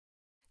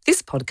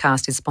This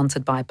podcast is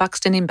sponsored by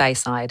Buxton in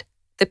Bayside,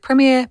 the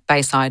premier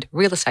Bayside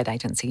real estate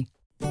agency.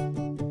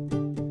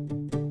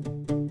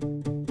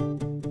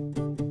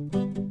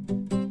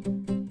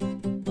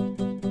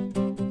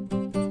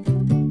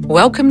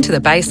 Welcome to the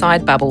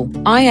Bayside Bubble.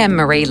 I am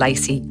Marie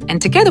Lacey, and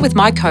together with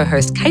my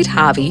co-host Kate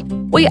Harvey,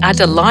 we are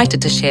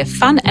delighted to share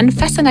fun and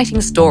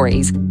fascinating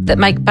stories that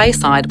make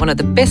Bayside one of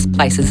the best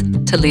places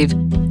to live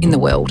in the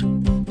world.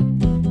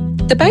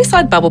 The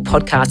Bayside Bubble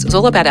podcast is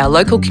all about our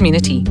local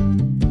community,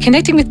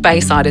 connecting with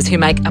Baysiders who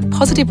make a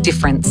positive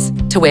difference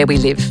to where we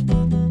live.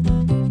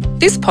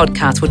 This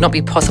podcast would not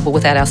be possible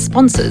without our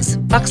sponsors,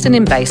 Buxton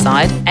in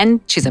Bayside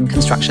and Chisholm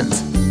Constructions.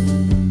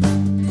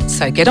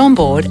 So get on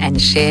board and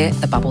share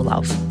the bubble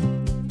love.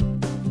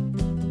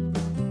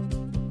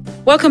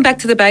 Welcome back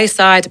to the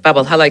Bayside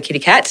Bubble. Hello, Kitty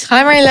Cat.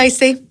 Hi, Marie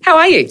Lacey. How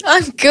are you?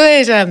 I'm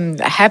good. I'm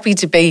happy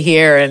to be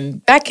here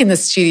and back in the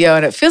studio,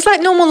 and it feels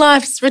like normal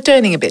life's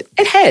returning a bit.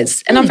 It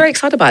has, and I'm very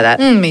excited by that.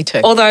 Me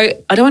too. Although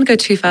I don't want to go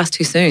too fast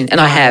too soon,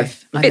 and I'm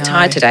a bit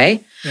tired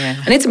today. Yeah.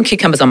 I need some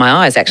cucumbers on my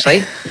eyes,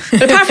 actually.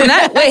 But apart from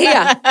that, we're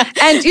here.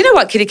 And you know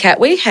what, Kitty Cat?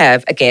 We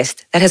have a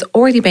guest that has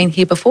already been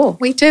here before.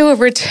 We do, a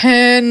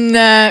return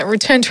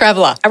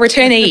traveller. A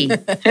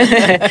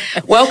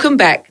returnee. Welcome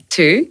back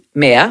to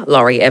Mayor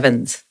Laurie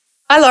Evans.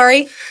 Hi,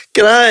 Laurie.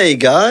 G'day,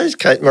 guys.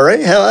 Kate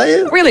Marie, how are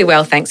you? Really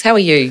well, thanks. How are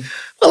you?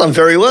 Well, I'm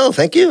very well,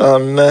 thank you.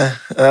 I'm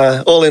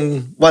all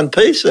in one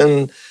piece,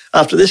 and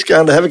after this,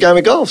 going to have a game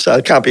of golf, so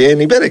it can't be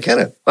any better, can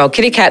it? Well,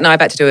 Kitty Cat and I are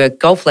about to do a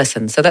golf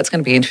lesson, so that's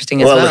going to be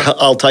interesting as well. Well,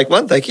 I'll take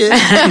one, thank you.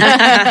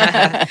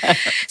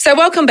 So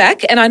welcome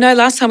back, and I know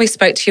last time we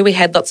spoke to you, we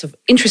had lots of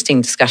interesting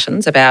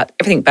discussions about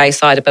everything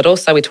Bayside, but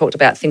also we talked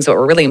about things that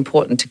were really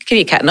important to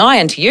Kitty Cat and I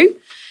and to you.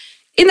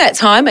 In that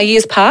time, a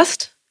year's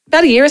passed.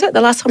 About a year, is it?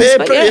 The last time we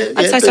spoke?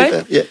 I'd say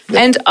so. Yeah.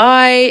 And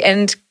I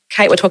and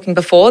Kate were talking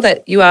before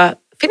that you are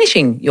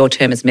finishing your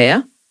term as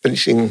mayor.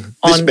 Finishing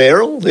this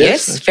mayoral,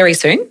 yes. Very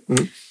soon.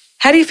 Mm.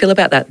 How do you feel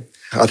about that?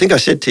 I think I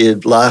said to you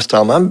last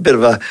time, I'm a bit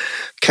of a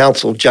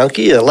council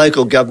junkie, a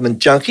local government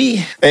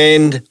junkie,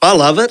 and I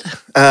love it.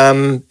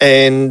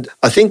 And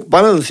I think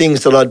one of the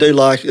things that I do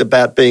like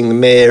about being the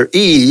mayor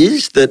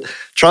is that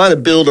trying to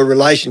build a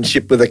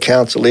relationship with the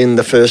council in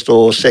the first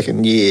or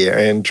second year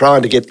and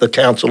trying to get the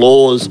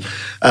councillors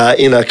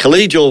in a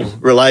collegial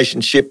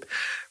relationship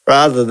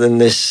rather than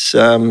this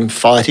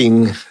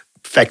fighting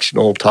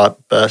factional type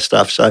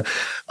stuff. So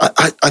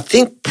I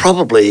think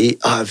probably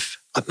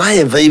I may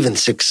have even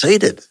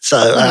succeeded. So,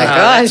 oh my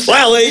gosh!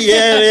 Well,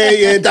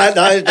 yeah.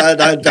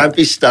 Don't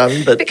be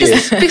stunned, but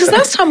because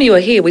last time you were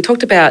here, we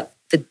talked about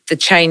the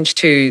change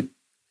to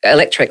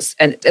electrics.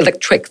 Remember,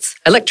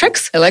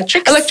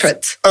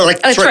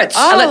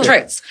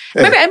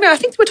 I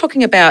think we were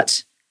talking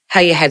about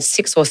how you had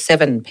 6 or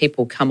 7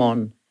 people come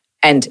on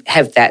and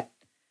have that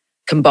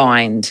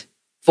combined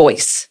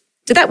voice.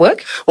 Did that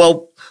work?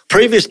 Well,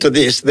 previous to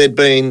this, there'd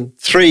been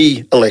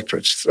 3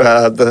 electorates,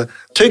 the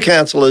 2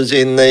 councillors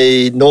in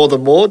the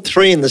northern ward,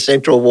 3 in the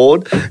central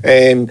ward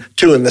and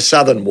 2 in the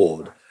southern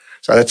ward.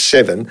 So that's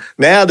 7.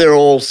 Now they're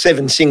all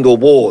 7 single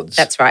wards.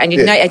 That's right. And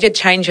you did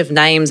change of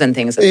names and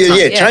things at the time.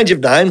 Yeah, change of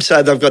names.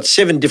 So they've got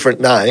 7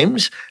 different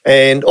names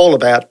and all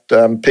about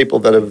people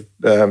that have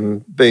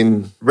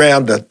been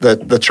round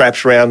the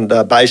traps round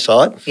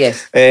Bayside.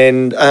 Yes.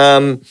 And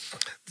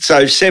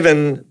so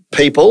 7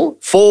 people,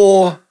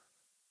 4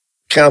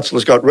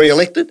 councillors got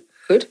re-elected.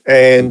 Good.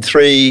 And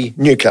 3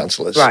 new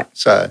councillors. Right.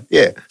 So,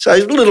 yeah. So a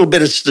little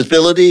bit of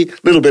stability, a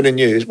little bit of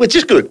news, which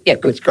is good. Yeah,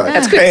 good. It's great.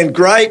 That's good. And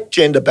great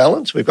gender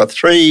balance. We've got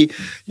 3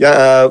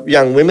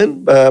 young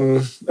women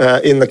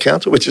in the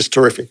council, which is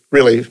terrific.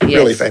 Really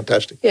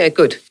fantastic. Yeah,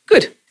 good.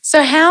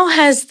 So how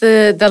has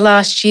the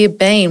last year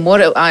been?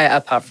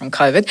 Apart from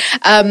COVID,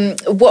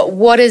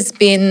 what has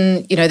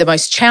been the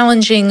most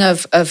challenging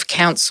of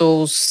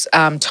council's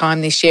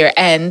time this year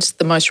and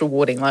the most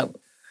rewarding?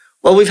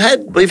 Well, we've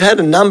had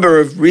a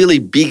number of really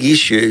big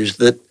issues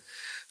that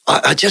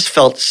I just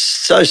felt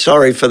so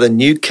sorry for the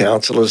new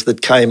councillors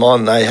that came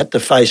on. They had to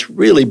face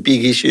really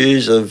big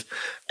issues of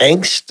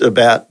angst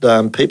about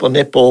people.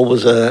 Netball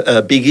was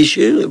a big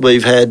issue.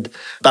 We've had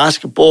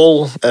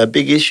basketball, a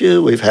big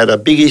issue. We've had a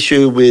big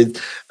issue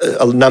with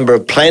a number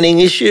of planning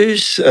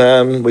issues,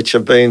 which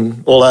have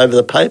been all over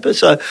the paper.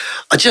 So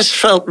I just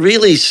felt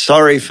really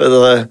sorry for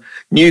the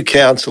new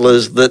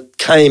councillors that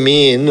came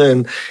in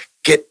and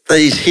get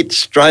these hits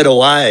straight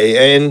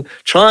away and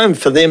trying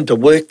for them to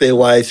work their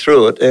way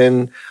through it.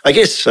 And I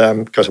guess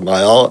because of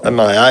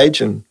my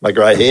age and my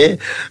grey hair,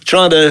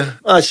 trying to,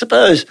 I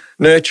suppose,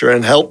 nurture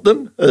and help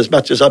them as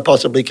much as I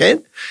possibly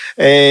can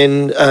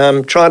and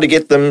trying to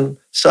get them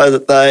so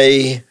that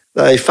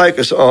they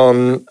focus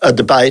on a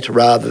debate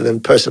rather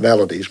than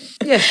personalities.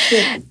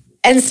 Yeah.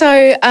 And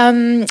so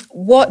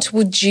what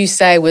would you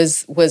say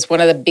was one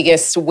of the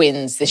biggest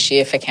wins this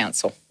year for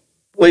council?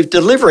 We're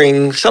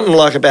delivering something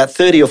like about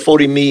 $30 or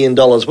 $40 million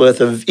worth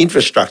of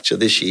infrastructure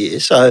this year.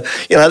 So,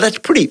 that's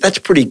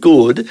pretty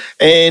good.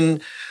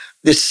 And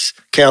this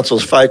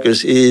council's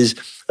focus is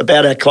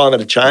about our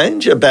climate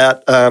change,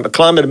 about a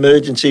climate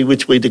emergency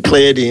which we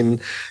declared in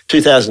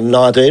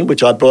 2019,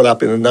 which I brought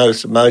up in a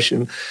notice of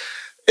motion.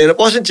 And it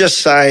wasn't just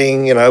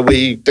saying,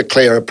 we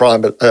declare a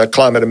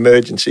climate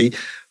emergency.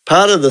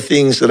 Part of the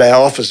things that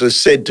our officers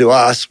said to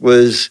us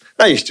was,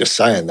 no use just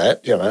saying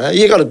that, you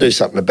got to do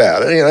something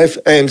about it,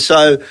 And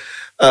so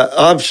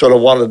I've sort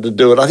of wanted to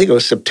do it. I think it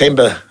was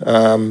September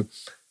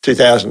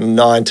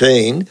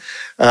 2019.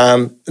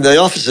 The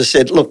officer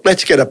said, look,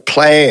 let's get a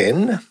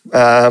plan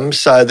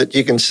so that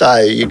you can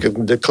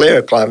declare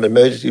a climate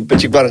emergency,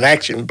 but you've got an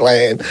action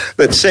plan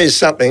that says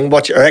something,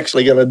 what you're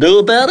actually going to do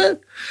about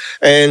it.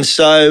 And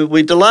so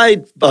we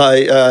delayed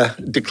by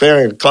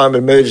declaring a climate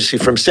emergency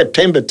from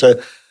September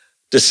to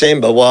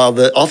December while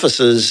the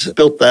officers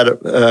built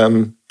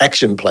that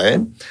action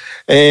plan.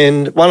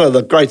 And one of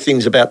the great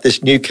things about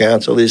this new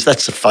council is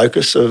that's the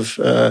focus of,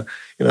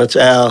 it's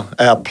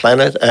our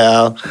planet,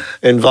 our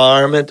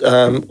environment,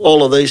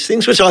 all of these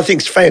things, which I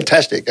think is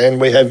fantastic. And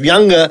we have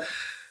younger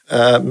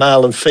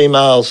male and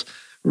females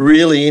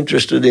really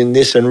interested in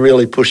this and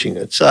really pushing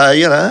it. So,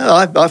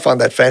 I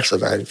find that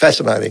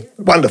fascinating,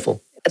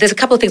 wonderful. There's a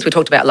couple of things we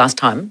talked about last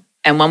time,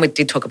 and one we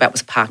did talk about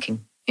was parking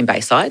in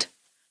Bayside.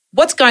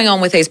 What's going on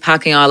with these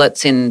parking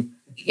islets in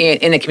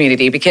the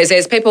community? Because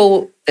there's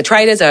people, the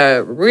traders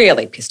are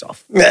really pissed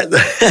off.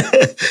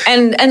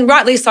 and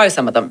rightly so,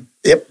 some of them.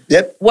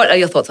 Yep. What are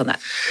your thoughts on that?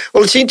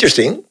 Well, it's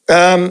interesting.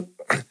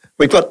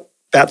 We've got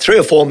about 3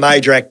 or 4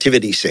 major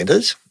activity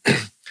centres.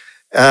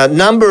 A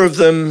number of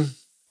them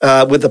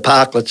with the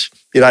parklets,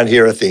 you don't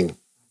hear a thing.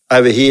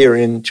 Over here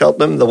in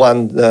Cheltenham, the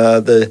one,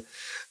 the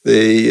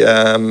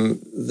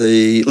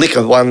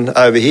liquor one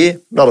over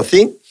here, not a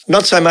thing.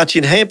 Not so much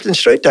in Hampton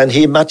Street, don't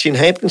hear much in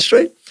Hampton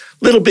Street.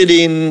 A little bit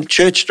in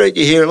Church Street,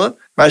 you hear a lot.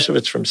 Most of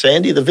it's from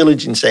Sandy, the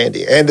village in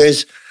Sandy. And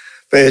there's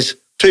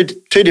two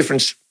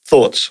different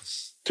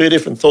thoughts. 2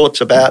 different thoughts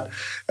about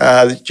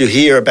that you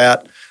hear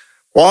about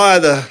why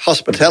are the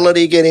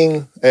hospitality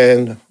getting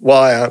and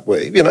why aren't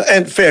we?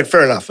 And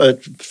fair enough,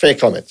 fair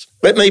comments.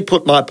 Let me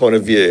put my point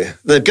of view.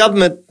 The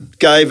government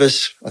gave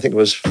us, I think it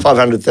was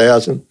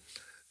 $500,000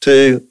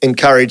 to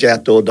encourage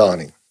outdoor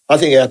dining. I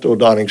think outdoor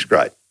dining's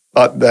great.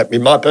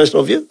 In my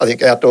personal view, I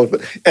think outdoor,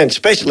 and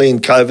especially in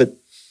COVID,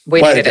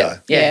 way to go.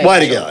 Yeah,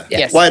 way to go.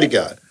 Yes. Way to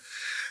go.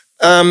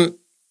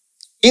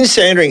 In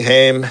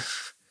Sandringham,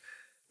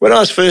 when I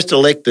was first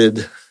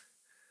elected,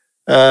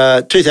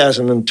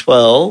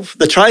 2012,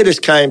 the traders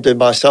came to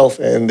myself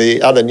and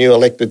the other new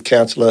elected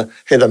councillor,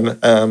 Heather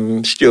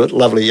Stewart,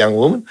 lovely young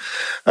woman,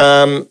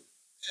 and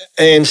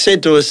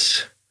said to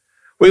us,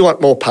 we want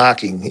more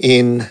parking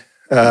in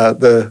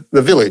the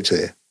village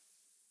there.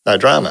 No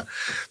drama.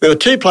 There were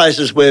 2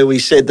 places where we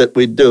said that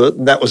we'd do it,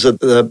 and that was at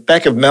the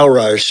back of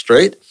Melrose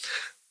Street.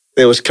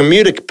 There was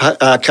commuter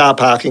car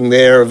parking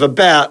there of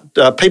about,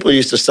 people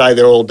used to stay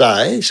there all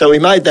day, so we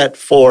made that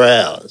 4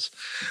 hours.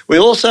 We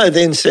also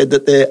then said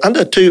that there,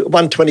 under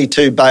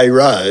 122 Bay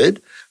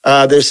Road,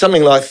 there's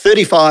something like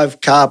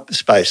 35 car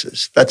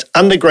spaces. That's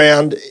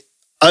underground,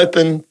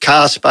 open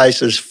car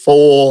spaces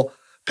for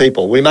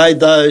people. We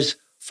made those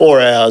 4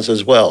 hours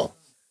as well.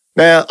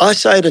 Now, I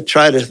say to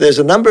traders, there's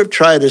a number of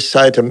traders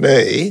say to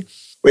me,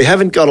 we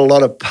haven't got a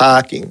lot of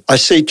parking. I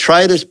see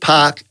traders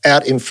park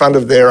out in front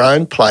of their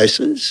own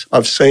places.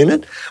 I've seen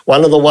it.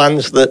 One of the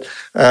ones that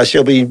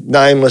shall be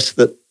nameless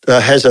that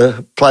has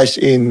a place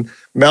in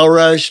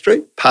Melrose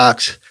Street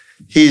parks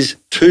his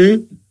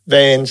 2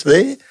 vans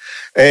there.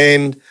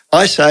 And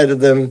I say to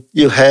them,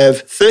 you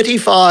have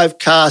 35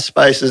 car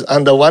spaces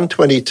under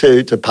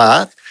 122 to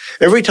park.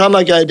 Every time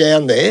I go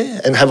down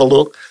there and have a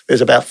look, there's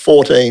about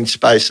 14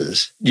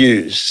 spaces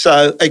used.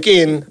 So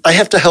again, they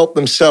have to help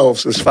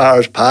themselves as far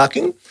as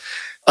parking.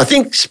 I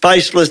think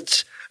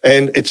spacelets,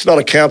 and it's not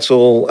a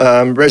council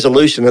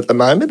resolution at the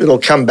moment, it'll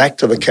come back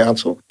to the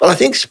council, but I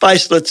think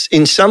spacelets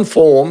in some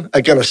form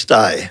are going to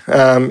stay,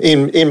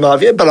 in my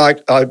view,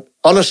 but I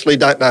honestly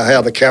don't know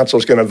how the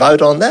council's going to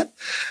vote on that.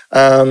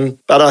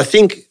 But I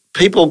think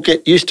people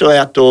get used to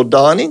outdoor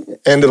dining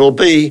and it'll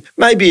be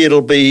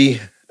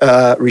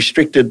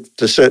restricted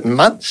to certain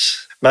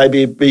months,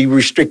 maybe be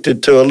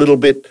restricted to a little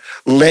bit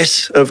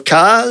less of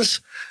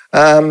cars.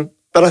 But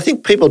I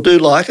think people do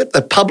like it.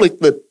 The public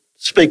that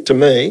speak to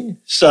me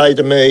say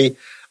to me,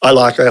 I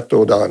like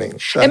outdoor dining.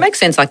 So. It makes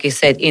sense, like you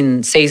said,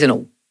 in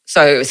seasonal.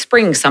 So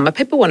spring, summer,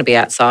 people want to be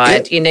outside.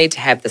 Yep. You need to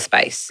have the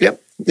space.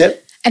 Yep.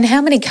 And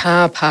how many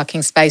car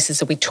parking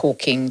spaces are we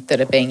talking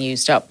that are being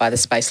used up by the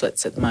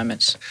spacelets at the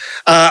moment?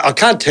 I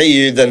can't tell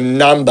you the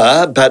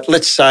number, but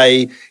let's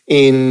say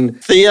in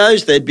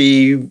Theo's there'd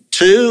be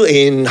 2,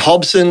 in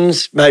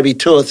Hobson's maybe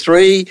 2 or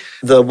 3,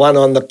 the one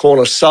on the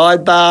corner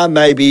sidebar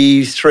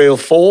maybe 3 or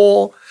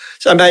 4,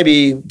 so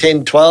maybe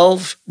 10,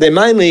 12. They're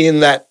mainly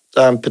in that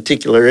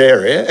particular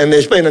area, and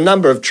there's been a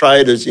number of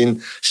traders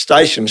in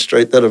Station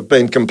Street that have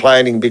been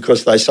complaining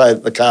because they say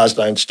that the cars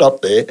don't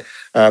stop there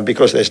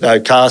because there's no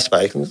car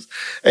spaces.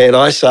 And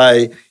I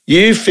say,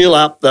 you fill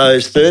up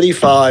those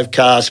 35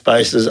 car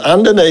spaces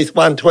underneath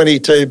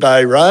 122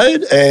 Bay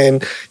Road,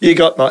 and you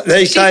got my...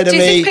 They say to me...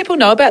 Do you think people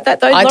know about that,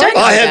 though?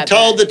 I have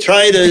told the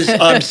traders,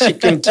 I'm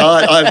sick and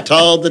tired. I've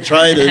told the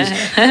traders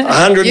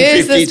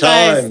 150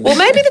 times. Well,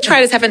 maybe the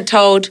traders haven't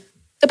told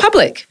the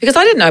public, because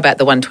I didn't know about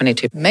the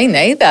 122. Me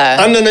neither.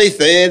 Underneath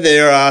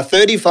there are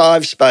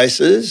 35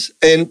 spaces,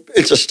 and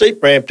it's a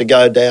steep ramp to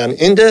go down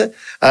into.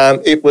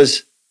 It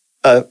was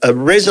a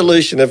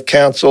resolution of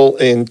council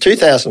in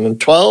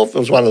 2012. It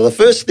was one of the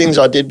first things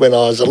I did when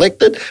I was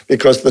elected,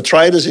 because the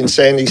traders in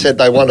Sandy said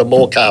they wanted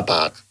more car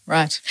park.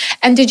 Right.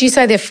 And did you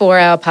say they're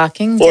 4-hour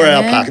parking?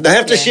 4-hour parking. They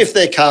have to shift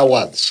their car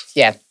once.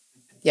 Yeah.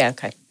 Yeah,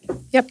 okay.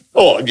 Yep.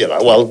 Or,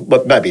 well,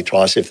 maybe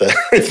twice if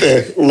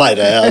they're late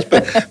hours.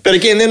 But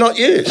again, they're not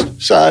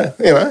used. So,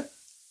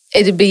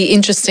 It'd be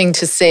interesting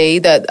to see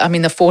that,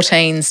 the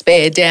 14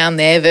 spare down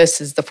there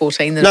versus the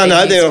 14 that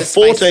No, there were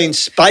 14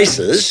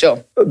 spaces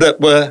that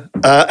were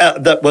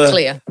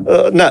clear.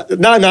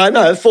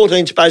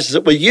 14 spaces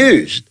that were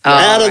used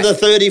out of the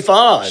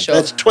 35. Sure.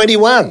 That's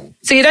 21.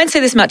 So you don't see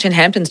this much in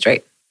Hampton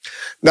Street?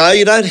 No,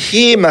 you don't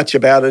hear much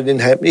about it in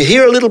Hampton. You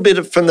hear a little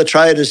bit from the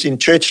traders in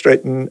Church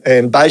Street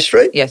and Bay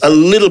Street. Yes. A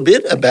little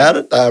bit about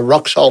it.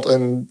 Roxholt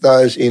and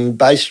those in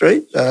Bay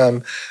Street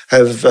have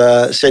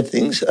said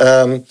things.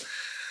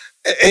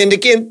 And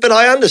again, but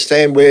I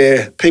understand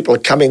where people are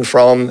coming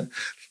from.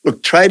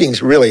 Look,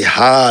 trading's really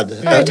hard.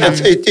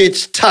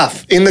 It's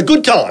tough in the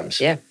good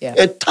times. Yeah.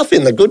 It's tough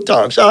in the good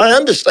times. So I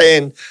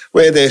understand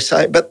where they're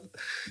saying, but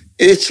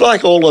it's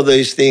like all of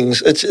these things.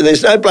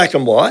 There's no black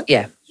and white.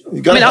 Yeah.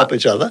 You've got to help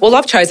each other. Well,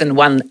 I've chosen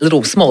one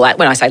little small,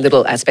 when I say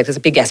little aspect, there's a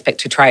big aspect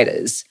to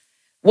traders.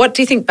 What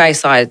do you think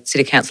Bayside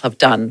City Council have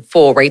done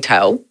for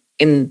retail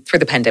through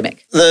the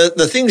pandemic?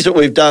 The things that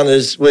we've done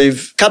is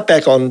we've cut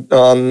back on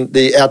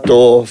the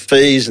outdoor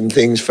fees and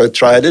things for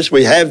traders.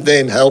 We have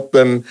then helped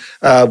them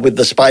with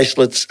the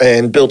spacelets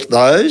and built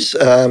those.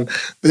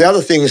 The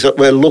other things that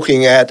we're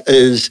looking at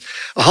is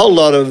a whole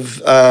lot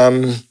of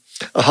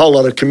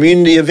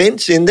community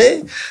events in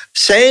there.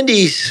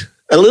 Sandy's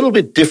a little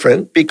bit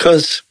different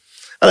because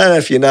I don't know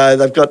if you know,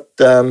 they've got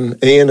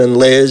Ian and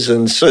Les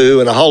and Sue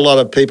and a whole lot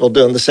of people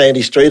doing the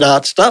Sandy street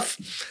art stuff,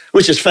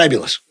 which is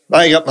fabulous.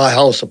 They got my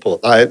whole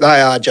support.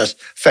 They are just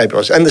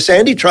fabulous. And the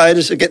Sandy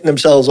traders are getting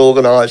themselves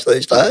organised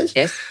these days.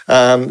 Yes.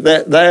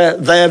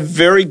 They're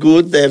very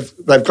good. They've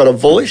got a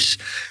voice.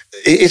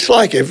 It's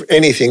like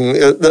anything.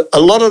 A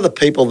lot of the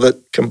people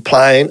that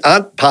complain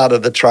aren't part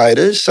of the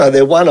traders, so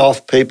they're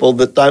one-off people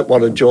that don't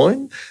want to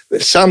join.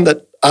 There's some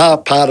that are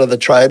part of the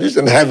traders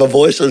and have a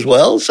voice as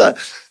well. So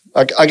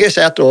I guess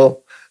outdoor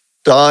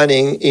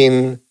dining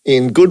in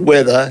good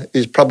weather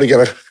is probably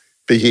going to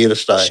be here to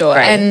stay. Sure.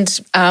 Great. And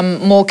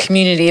more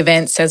community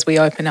events as we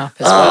open up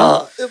as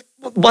well.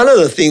 One of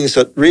the things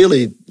that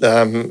really,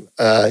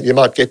 you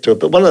might get to it,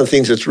 but one of the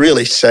things that's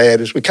really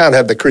sad is we can't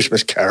have the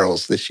Christmas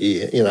carols this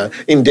year,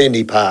 in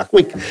Dendy Park.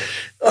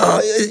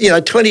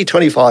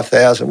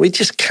 25,000, we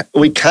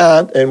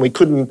can't and we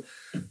couldn't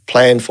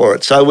plan for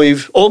it. So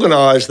we've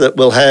organised that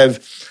we'll have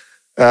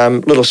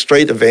little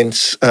street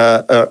events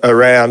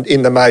around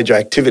in the major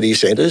activity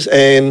centres.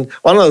 And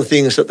one of the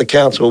things that the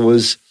council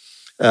was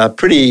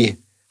pretty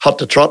hot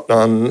to trot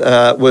on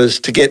was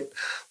to get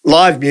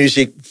live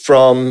music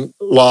from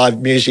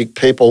live music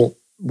people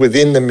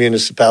within the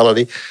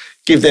municipality,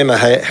 give them a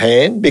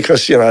hand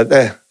because, they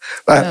do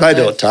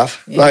it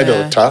tough. Yeah. They do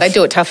it tough. They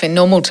do it tough in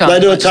normal times. They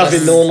do it tough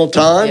in normal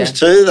times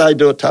too. They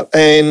do it tough.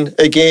 And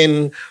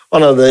again,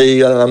 one of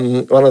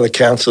the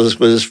councillors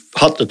was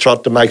hot to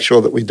trot to make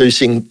sure that we do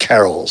sing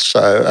carols.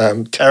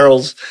 So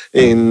carols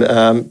in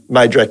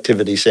major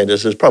activity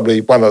centres is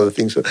probably one of the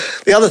things.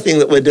 The other thing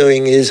that we're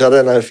doing is, I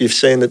don't know if you've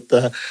seen it,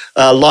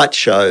 light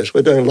shows.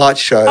 We're doing light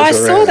shows. I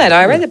saw that.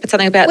 I read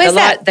something about Where's the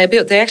light.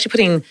 They're actually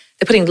putting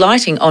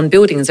lighting on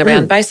buildings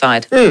around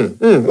Bayside.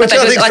 Which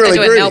I think like really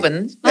they do in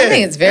Melbourne. I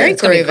think it's very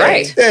groovy.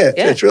 Great.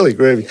 Yeah, it's really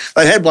groovy.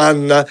 They had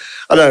one, I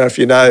don't know if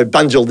you know,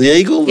 Bungle the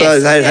Eagle.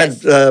 Yes, they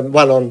had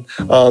one on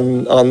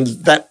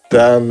that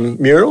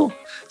mural.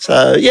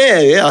 So,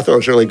 I thought it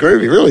was really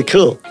groovy, really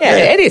cool. Yeah,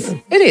 it is,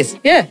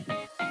 yeah.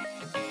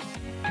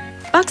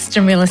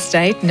 Buxton Real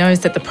Estate knows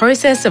that the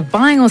process of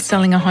buying or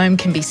selling a home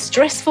can be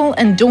stressful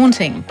and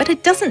daunting, but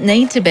it doesn't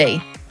need to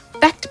be.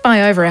 Backed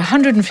by over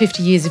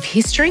 150 years of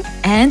history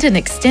and an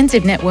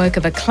extensive network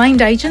of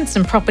acclaimed agents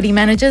and property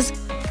managers,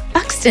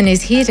 Buxton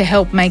is here to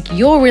help make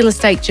your real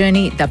estate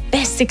journey the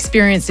best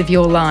experience of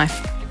your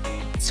life.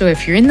 So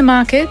if you're in the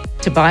market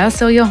to buy or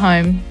sell your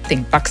home,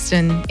 think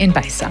Buxton in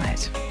Bayside.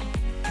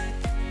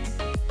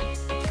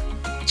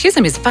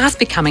 Chisholm is fast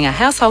becoming a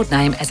household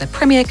name as a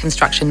premier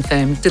construction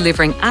firm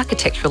delivering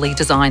architecturally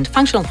designed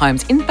functional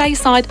homes in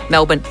Bayside,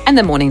 Melbourne and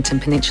the Mornington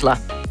Peninsula.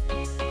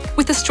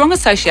 With a strong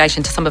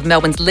association to some of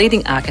Melbourne's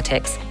leading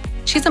architects,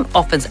 Chisholm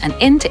offers an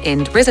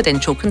end-to-end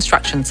residential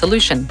construction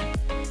solution.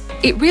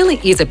 It really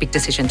is a big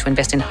decision to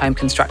invest in home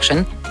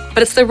construction,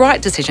 but it's the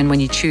right decision when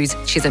you choose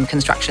Chisholm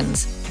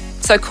Constructions.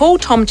 So call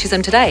Tom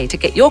Chisholm today to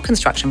get your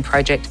construction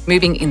project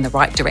moving in the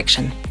right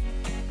direction.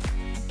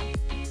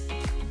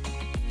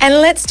 And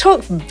let's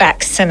talk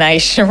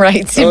vaccination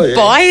rates in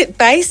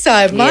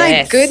Bayside.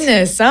 My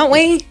goodness, aren't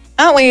we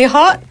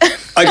hot?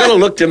 I got to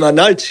look to my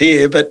notes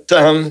here, but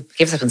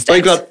Give us some stats. we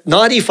got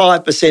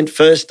 95%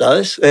 first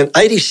dose and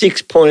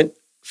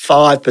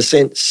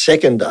 86.5%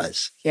 second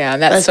dose. Yeah,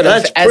 and that's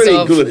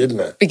pretty good, isn't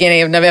it?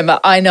 Beginning of November.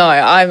 I know.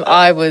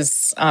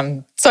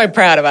 I'm so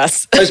proud of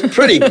us. It's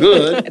pretty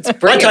good. It's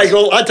brilliant.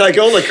 I take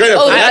all the credit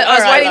for that. I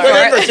was waiting for it.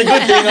 Whenever it's a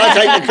good thing, I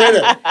take the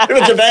credit. If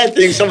it's a bad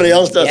thing, somebody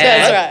else does it.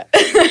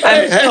 That's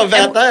right. How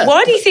about that?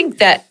 Why do you think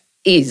that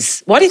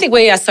is? Why do you think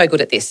we are so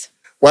good at this?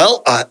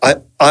 Well,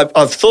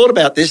 I've thought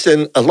about this,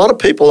 and a lot of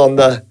people on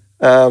the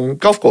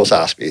golf course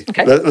ask me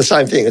the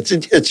same thing.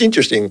 It's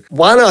interesting.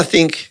 One, I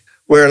think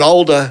we're an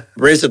older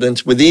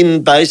residents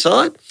within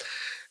Bayside,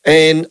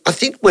 and I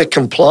think we're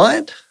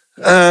compliant.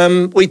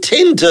 We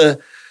tend to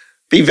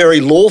be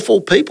very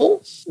lawful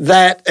people.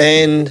 That,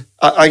 and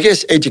I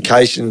guess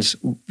education's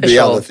the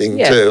other thing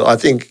too. I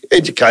think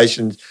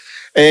education,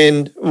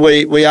 and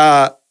we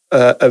are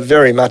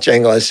very much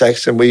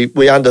Anglo-Saxon.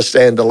 We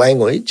understand the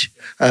language.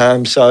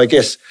 So I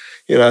guess,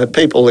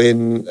 people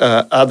in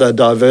other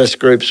diverse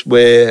groups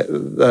where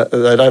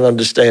they don't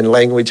understand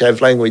language,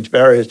 have language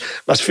barriers,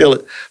 must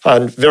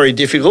find very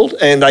difficult.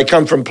 And they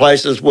come from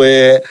places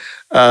where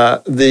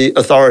the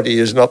authority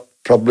is not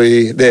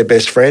probably their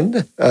best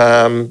friend.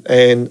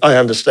 And I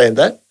understand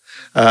that.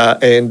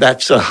 And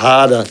that's a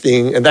harder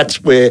thing. And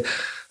that's where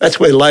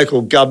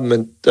local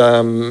government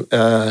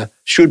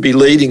should be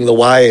leading the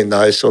way in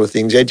those sort of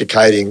things,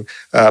 educating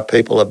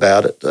people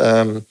about it.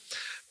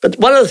 But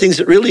one of the things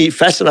that really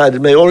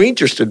fascinated me or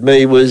interested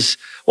me was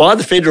why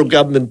the federal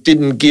government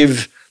didn't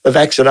give the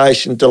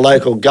vaccination to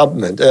local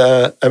government.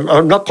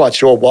 I'm not quite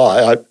sure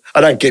why. I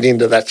don't get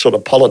into that sort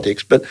of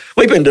politics, but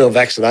we've been doing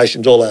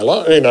vaccinations all our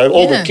life,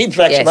 all the kids'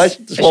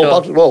 vaccinations, the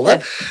smallpox, all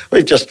that.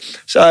 We've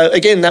so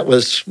again, that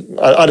was,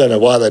 I don't know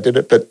why they did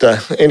it, but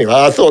anyway,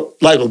 I thought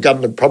local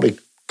government probably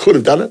could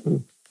have done it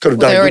and could have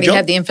done a good job. They already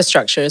had the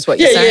infrastructure is what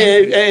you're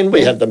saying. Yeah, and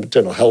we have the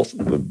maternal health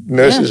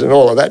nurses and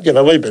all of that.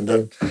 We've been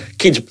doing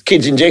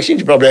kids injections.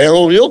 You probably had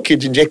all your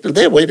kids injected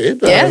there. We did.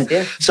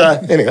 So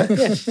anyway.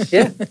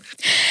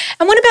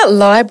 And what about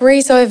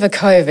libraries over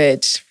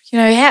COVID?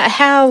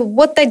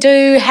 What they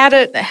do,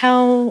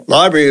 how...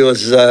 Library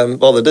was, they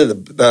do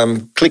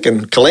the click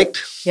and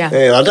collect. Yeah.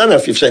 I don't know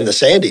if you've seen the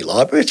Sandy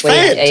Library. It's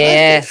fantastic.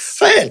 Yes.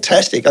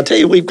 Fantastic. I tell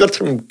you, we've got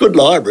some good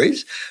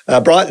libraries.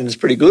 Brighton's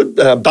pretty good.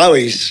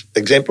 Bowie's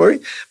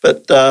exemplary.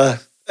 But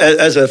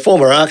as a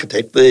former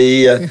architect,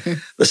 the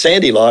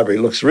Sandy Library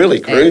looks really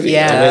groovy.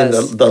 I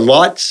mean, the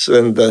lights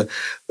and the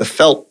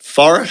felt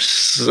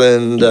forests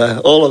and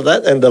all of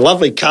that, and the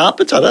lovely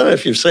carpets. I don't know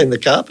if you've seen the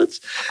carpets.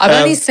 I've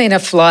only seen a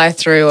fly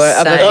through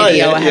of a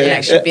video. I haven't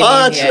actually been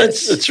in yet.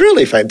 It's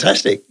really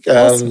fantastic.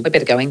 We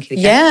better go in,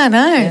 Kitty. Yeah, I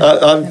know.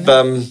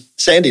 I've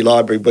Sandy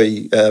Library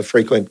we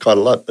frequent quite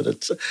a lot, but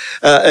it's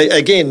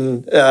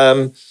again.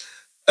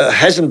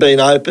 Hasn't been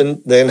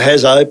open, then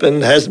has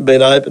opened, hasn't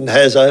been open,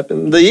 has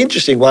opened. The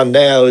interesting one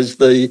now is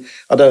I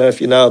don't know if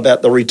you know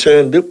about the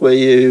return book where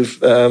you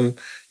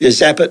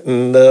zap it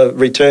and the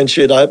return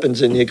sheet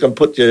opens and you can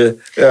put your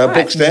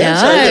books down. No.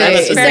 So,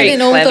 is that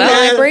in all the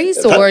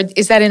libraries or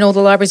is that in all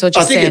the libraries or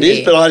just Sandy? I think it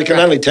is, but I can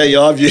only tell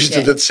you I've used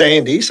it at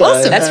Sandy. So,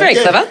 awesome. That's very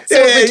clever.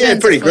 Yeah,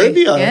 pretty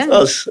groovy.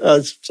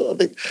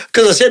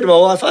 Because I said to my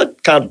wife, I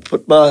can't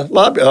put my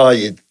library. Oh,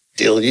 you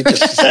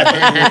just zap it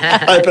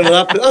and open it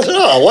up. I said,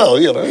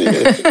 you know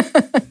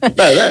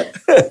that.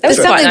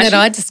 Something that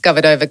I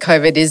discovered over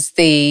COVID is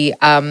the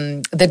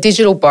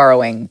digital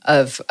borrowing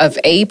of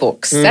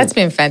ebooks. That's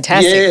been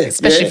fantastic,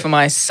 especially for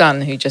my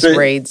son who just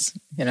reads.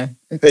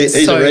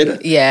 He's a reader.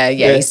 Yeah,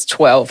 he's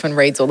 12 and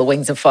reads all the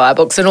Wings of Fire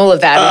books and all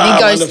of that, and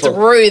he goes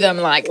through them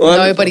like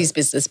nobody's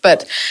business.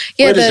 But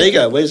where does he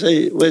go? Where's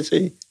he?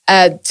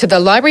 To the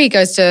library, he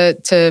goes to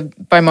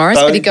Beaumaris,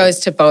 but he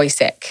goes to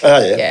Bayside.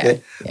 Oh, yeah.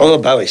 Oh,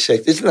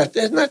 Bayside. Isn't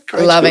that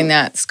great? Loving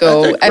that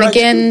school. And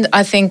again,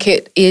 I think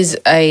it is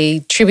a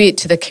tribute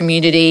to the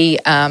community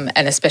and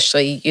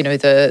especially,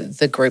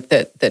 the group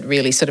that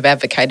really sort of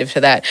advocated for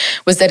that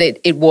was that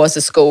it was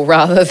a school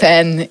rather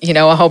than,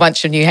 a whole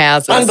bunch of new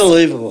houses.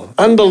 Unbelievable.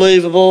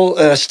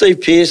 Steve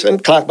Pearce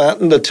and Clark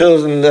Martin, the two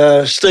of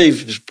them,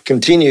 Steve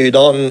continued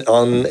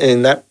on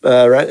in that,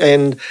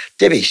 and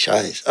Debbie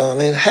Shays. I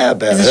mean, how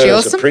about her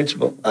as a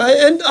principal?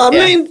 I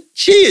mean,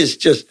 she is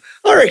just,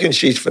 I reckon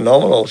she's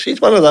phenomenal. She's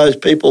one of those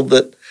people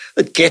that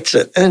gets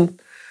it and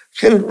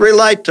can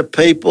relate to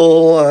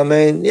people. I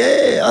mean,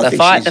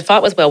 the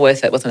fight was well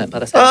worth it, wasn't it, by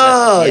the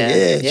sounds of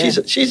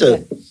it? She's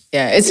an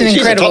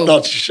incredible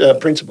top-notch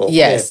principal.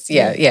 Yes,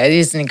 it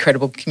is an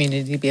incredible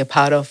community to be a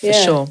part of for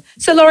sure.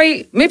 So,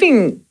 Laurie,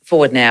 moving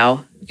forward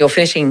now, you're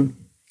finishing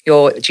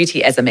your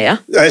duty as a mayor.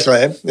 Yes, I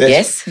am.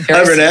 Yes.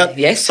 Over and out.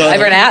 Yes,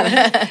 over and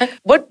out.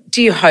 What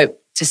do you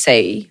hope to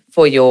see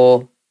for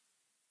your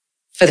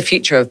for the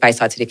future of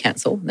Bayside City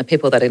Council, the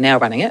people that are now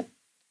running it?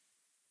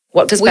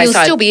 What does Well, Bayside...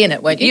 you'll still be in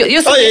it, won't you?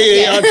 You're still,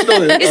 I'm still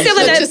there. You're still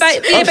in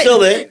it, I'm still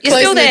there. You're still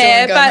Close the door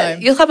there, and go but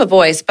home. you'll have a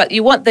voice, but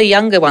you want the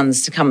younger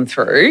ones to come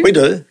through. We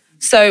do.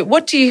 So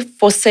what do you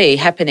foresee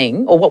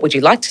happening, or what would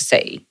you like to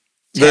see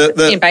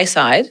in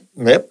Bayside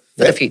for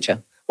the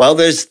future? Well,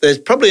 there's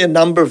probably a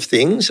number of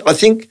things. I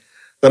think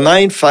the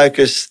main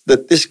focus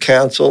that this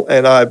council,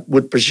 and I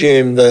would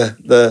presume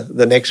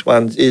the next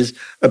one, is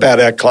about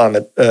our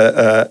climate,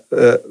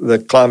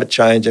 the climate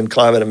change and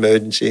climate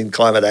emergency and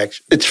climate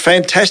action. It's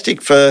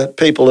fantastic for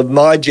people of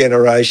my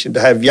generation to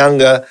have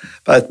younger,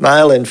 both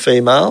male and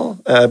female,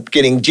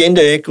 getting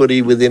gender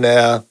equity within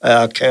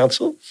our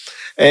council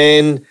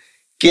and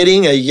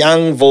getting a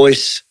young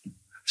voice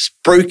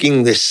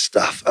spruiking this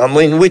stuff. I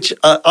mean, which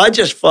I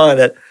just find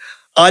it,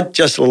 I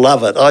just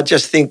love it. I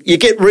just think you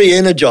get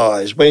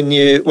re-energised when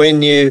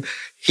you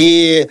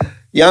hear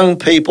young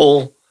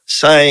people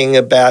saying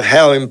about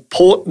how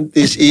important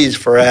this is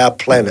for our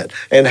planet.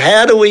 And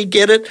how do we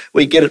get it?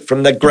 We get it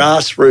from the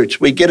grassroots.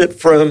 We get it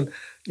from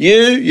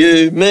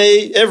you,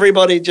 me,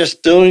 everybody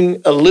just doing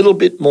a little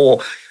bit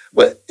more.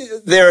 Well,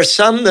 there are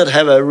some that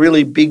have a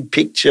really big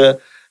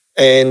picture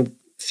and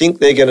think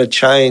they're going to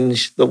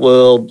change the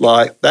world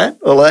like that.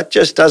 Well, that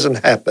just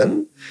doesn't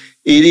happen.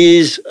 It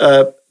is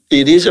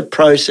a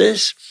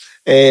process,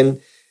 and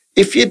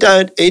if you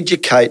don't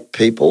educate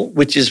people,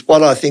 which is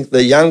what I think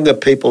the younger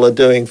people are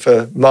doing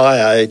for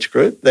my age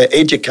group, they're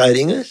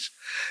educating us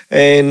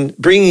and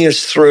bringing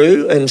us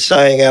through and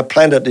saying our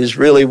planet is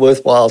really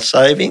worthwhile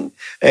saving,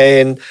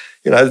 and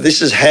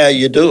this is how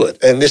you do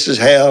it, and this is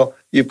how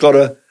you've got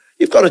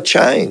to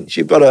change.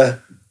 You've got to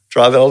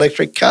drive an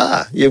electric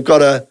car. You've got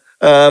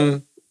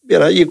to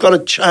you've got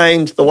to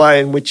change the way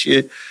in which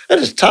you. And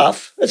it's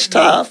tough. It's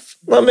tough.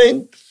 I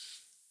mean.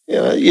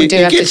 You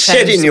get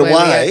set in your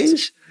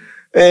ways,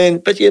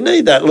 but you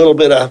need that little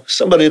bit of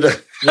somebody to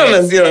come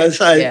and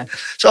say. Yeah.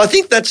 So I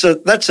think that's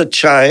a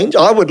change.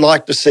 I would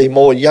like to see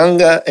more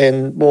younger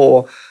and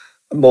more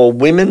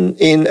women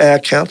in our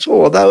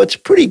council, although it's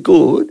pretty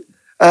good.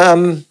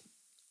 I'm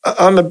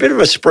a bit of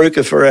a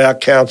spruiker for our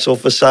council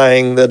for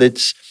saying that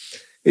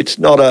it's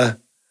not a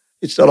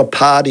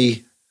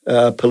party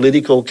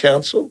political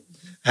council.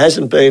 It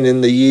hasn't been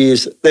in the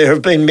years. There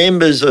have been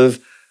members of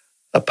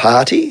a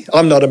party.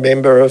 I'm not a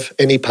member of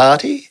any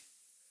party.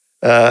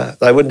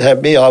 They wouldn't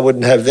have me, I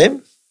wouldn't have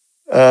them.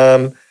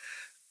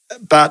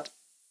 But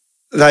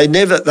they'd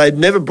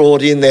never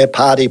brought in their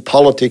party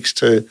politics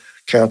to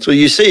council.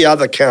 You see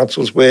other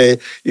councils where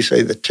you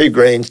see the 2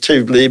 Greens,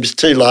 2 Libs,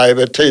 2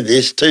 Labor, 2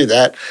 this, 2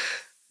 that.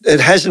 It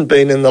hasn't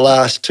been in the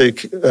last 2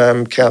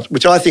 councils,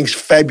 which I think is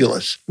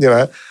fabulous.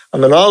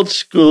 I'm an old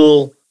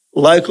school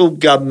local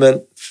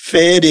government,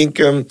 fair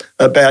income,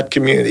 about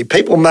community.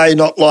 People may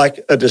not like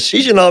a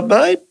decision I've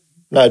made,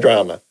 no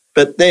drama.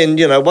 But then,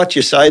 what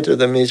you say to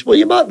them is, well,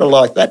 you might not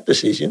like that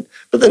decision,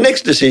 but the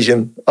next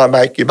decision I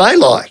make you may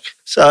like.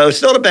 So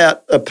it's not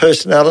about a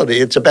personality.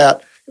 It's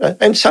about,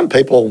 and some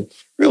people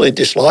really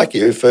dislike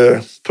you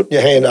for putting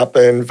your hand up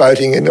and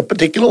voting in a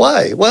particular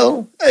way.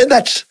 Well,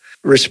 that's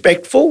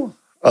respectful.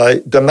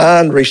 I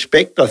demand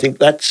respect. I think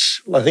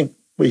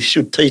we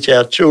should teach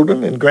our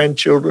children and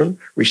grandchildren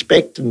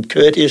respect and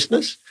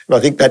courteousness. And I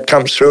think that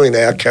comes through in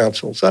our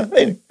council. So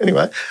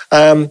anyway,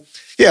 I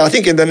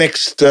think in the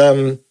next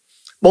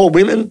more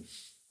women,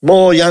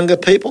 more younger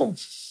people.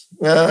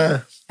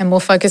 And more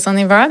focus on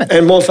the environment.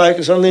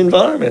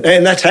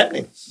 And that's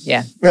happening.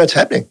 Yeah. That's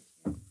happening.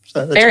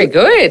 So that's Very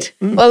good.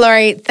 Well,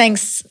 Laurie,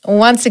 thanks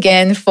once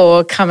again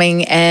for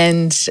coming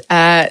and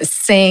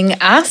seeing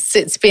us.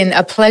 It's been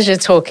a pleasure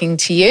talking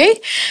to you.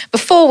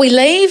 Before we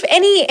leave,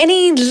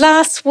 any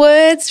last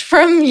words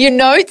from your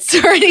notes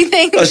or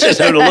anything? I was just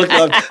having a look.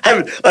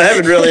 I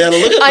haven't really had a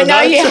look at I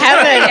know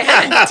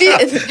notes. you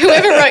haven't.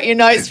 Whoever wrote your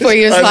notes for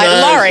you was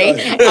Laurie,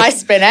 I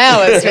spent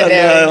hours with them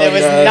and there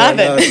was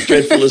nothing. It's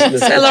dreadful, isn't it?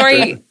 So,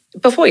 Laurie,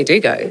 before you do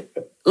go,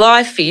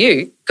 live for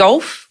you,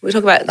 golf. We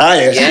talk about.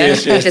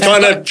 Yes.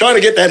 Trying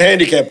to get that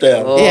handicap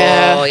down.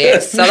 Oh,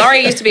 yes. So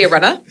Laurie used to be a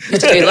runner.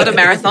 Used to do a lot of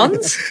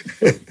marathons,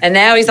 and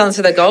now he's on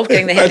to the golf,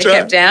 getting the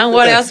handicap down.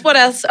 What else?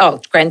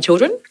 Oh,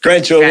 grandchildren.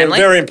 Family.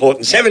 Very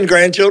important. 7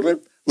 grandchildren.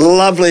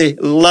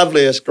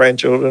 Loveliest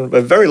grandchildren.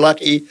 We're very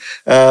lucky.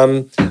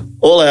 All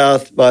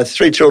my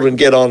 3 children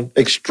get on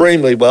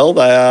extremely well.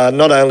 They are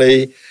not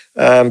only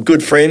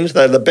good friends,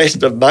 they're the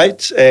best of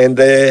mates, and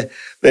their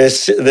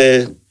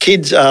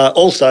kids are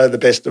also the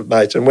best of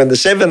mates. And when the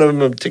 7 of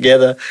them are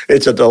together,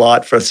 it's a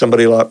delight for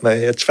somebody like me.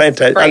 It's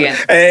fantastic.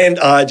 Brilliant. And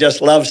I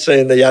just love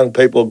seeing the young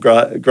people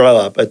grow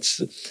up.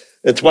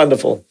 It's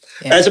wonderful.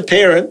 Yeah. As a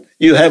parent,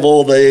 you have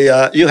all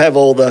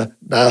the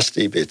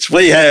nasty bits.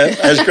 We have,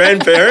 as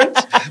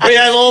grandparents, we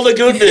have all the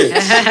good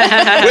bits.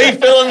 We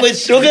fill them with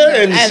sugar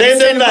and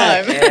send them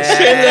back.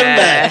 Send them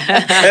back.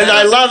 And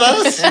they love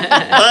us.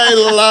 They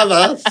love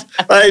us.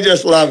 They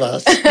just love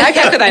us.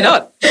 How could they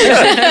not?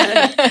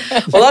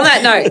 Well, on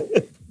that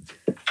note,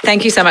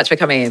 thank you so much for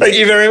coming in. Thank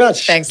you very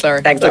much. Thanks,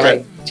 Laurie. Thanks,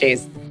 Laurie.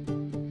 Cheers.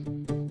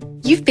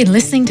 You've been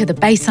listening to the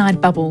Bayside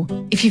Bubble.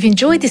 If you've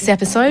enjoyed this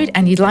episode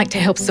and you'd like to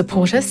help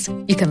support us,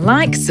 you can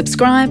like,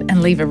 subscribe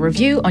and leave a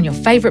review on your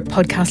favourite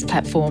podcast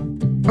platform.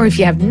 Or if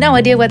you have no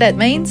idea what that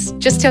means,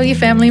 just tell your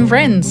family and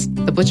friends,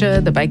 the butcher,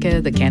 the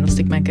baker, the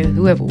candlestick maker,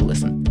 whoever will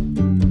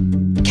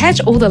listen.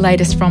 Catch all the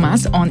latest from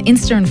us on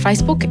Insta and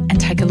Facebook and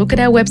take a look at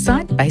our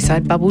website,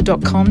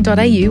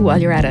 baysidebubble.com.au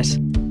while you're at it.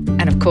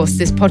 And of course,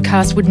 this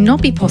podcast would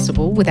not be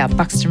possible without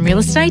Buxton Real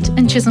Estate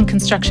and Chisholm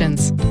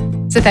Constructions.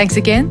 So thanks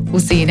again. We'll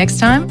see you next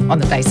time on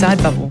the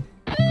Bayside Bubble.